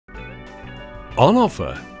On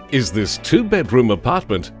offer is this two-bedroom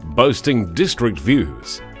apartment boasting district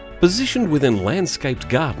views. Positioned within landscaped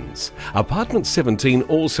gardens, Apartment 17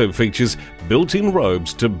 also features built-in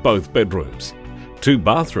robes to both bedrooms, 2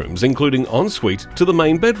 bathrooms including ensuite to the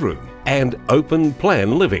main bedroom, and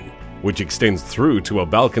open-plan living, which extends through to a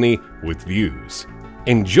balcony with views.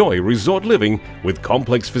 Enjoy resort living with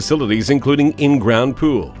complex facilities including in-ground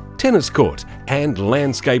pool, tennis court and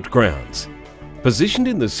landscaped grounds. Positioned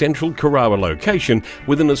in the central Carrara location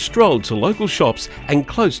within a stroll to local shops and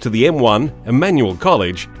close to the M1, Emmanuel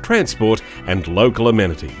College, transport and local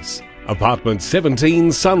amenities. Apartment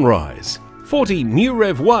 17 Sunrise, 40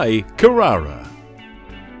 Murev Way, Carrara.